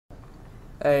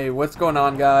Hey, what's going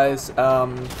on, guys?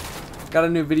 Got a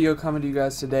new video coming to you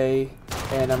guys today,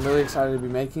 and I'm really excited to be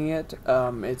making it.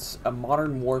 It's a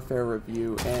Modern Warfare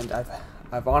review, and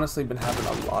I've honestly been having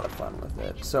a lot of fun with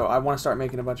it. So I want to start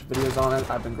making a bunch of videos on it.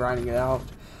 I've been grinding it out.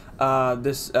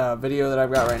 This video that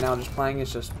I've got right now, just playing,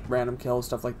 it's just random kills,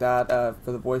 stuff like that,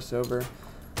 for the voiceover.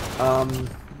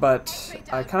 But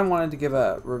I kind of wanted to give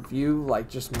a review, like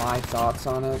just my thoughts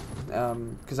on it,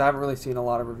 because I haven't really seen a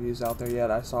lot of reviews out there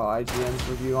yet. I saw IGN's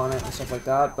review on it and stuff like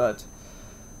that, but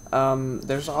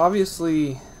there's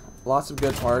obviously lots of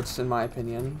good parts, in my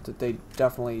opinion, that they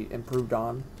definitely improved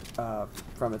on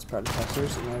from its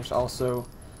predecessors, and there's also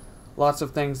lots of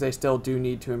things they still do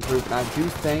need to improve. And I do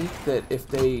think that if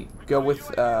they go with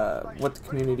what the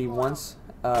community wants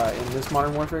in this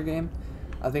Modern Warfare game,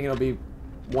 I think it'll be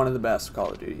one of the best Call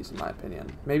of Duties, in my opinion.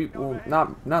 Maybe, well,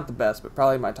 not the best, but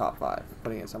probably my top 5,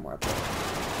 putting it somewhere up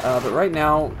there. But right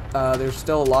now, there's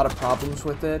still a lot of problems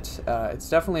with it. It's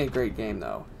definitely a great game,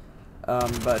 though.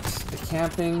 But the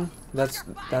camping, that's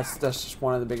just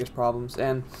one of the biggest problems.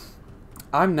 And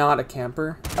I'm not a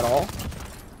camper at all,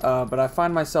 but I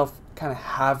find myself kind of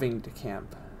having to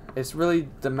camp. It's really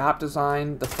the map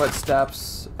design, the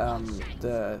footsteps,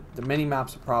 the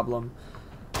mini-map's a problem.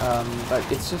 But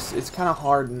it's kind of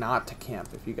hard not to camp,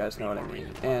 if you guys know what I mean.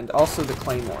 And also the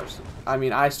claymores. I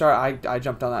mean, I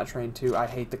jumped on that train too. I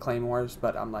hate the claymores,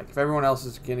 but I'm like, if everyone else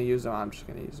is gonna use them, I'm just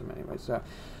gonna use them anyway. So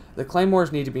the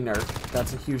claymores need to be nerfed.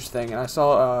 That's a huge thing, and I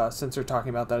saw Censor talking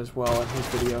about that as well in his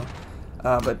video.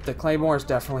 But the claymores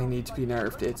definitely need to be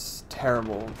nerfed. It's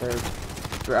terrible.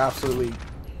 They're absolutely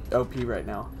OP right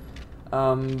now.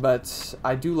 But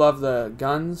I do love the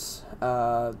guns.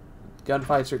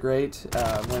 Gunfights are great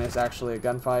when it's actually a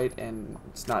gunfight and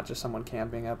it's not just someone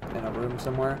camping up in a room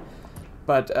somewhere.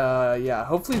 But yeah,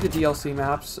 hopefully the DLC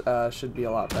maps should be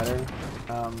a lot better.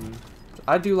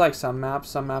 I do like some maps.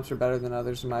 Some maps are better than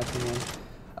others, in my opinion.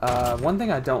 One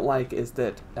thing I don't like is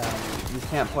that you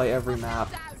can't play every map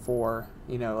for,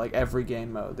 you know, like every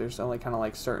game mode. There's only kind of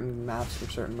like certain maps for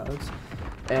certain modes.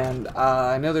 And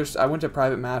I know I went to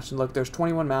private maps and look, there's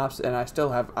 21 maps, and I still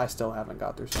haven't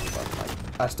got through some of them. Like,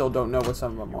 I still don't know what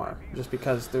some of them are, just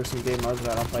because there's some game modes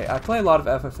that I don't play. I play a lot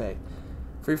of FFA.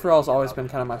 Free-for-all has always been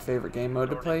kind of my favorite game mode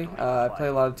to play. I play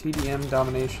a lot of TDM,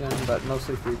 Domination, but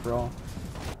mostly free-for-all.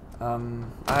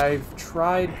 I've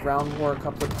tried Ground War a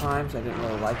couple of times. I didn't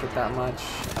really like it that much.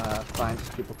 Fine,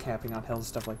 just people camping on hills and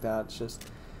stuff like that. It's just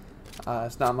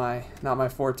it's not my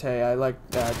forte. I like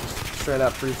just straight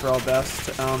up free-for-all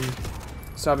best.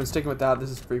 So I've been sticking with that.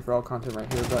 This is free-for-all content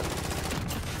right here, but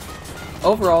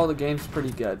overall the game's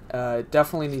pretty good. It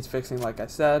definitely needs fixing, like I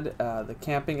said. The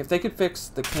camping, if they could fix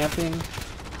the camping,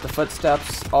 the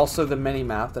footsteps, also the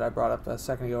mini-map that I brought up a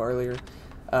second ago earlier.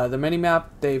 The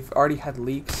mini-map, they've already had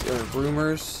leaks or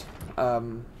rumors,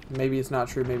 maybe it's not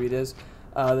true, maybe it is,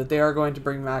 that they are going to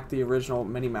bring back the original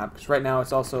mini-map, because right now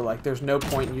it's also like there's no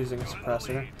point in using a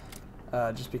suppressor,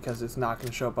 just because it's not going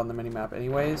to show up on the mini-map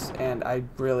anyways, and I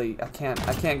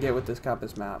can't get with this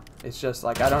Compass map. It's just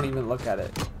like, I don't even look at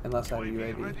it unless I have a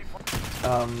UAV.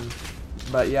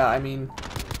 But yeah, I mean,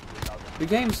 the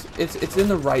game's, it's in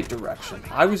the right direction.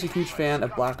 I was a huge fan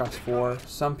of Black Ops 4.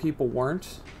 Some people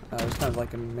weren't. It was kind of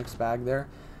like a mixed bag there.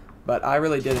 But I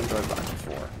really did enjoy Black Ops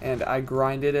 4. And I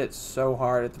grinded it so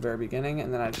hard at the very beginning,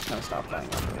 and then I just kind of stopped playing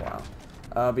after a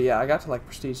while. But yeah, I got to like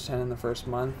Prestige 10 in the first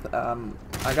month.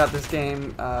 I got this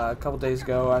game a couple days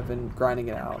ago. I've been grinding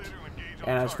it out.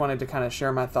 And I just wanted to kind of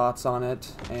share my thoughts on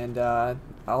it. And I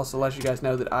also let you guys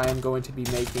know that I am going to be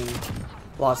making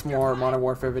lots more Modern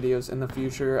Warfare videos in the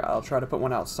future. I'll try to put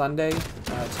one out Sunday.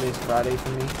 Today's Friday for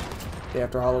me, day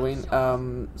after Halloween.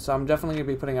 So I'm definitely going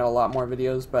to be putting out a lot more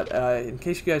videos, but in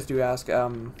case you guys do ask,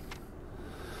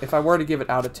 if I were to give it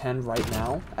out of 10 right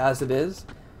now, as it is,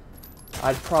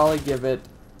 I'd probably give it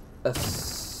a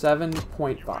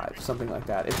 7.5, something like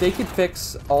that. If they could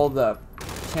fix all the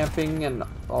camping and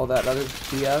all that other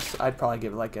BS, I'd probably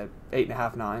give it like a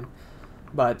 8.5, 9.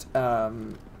 But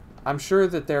I'm sure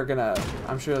that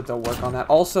they'll work on that.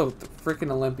 Also, the freaking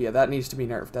Olympia, that needs to be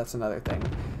nerfed. That's another thing.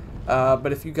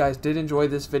 But if you guys did enjoy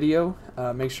this video,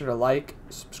 make sure to like,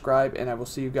 subscribe, and I will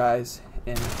see you guys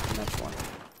in the next one.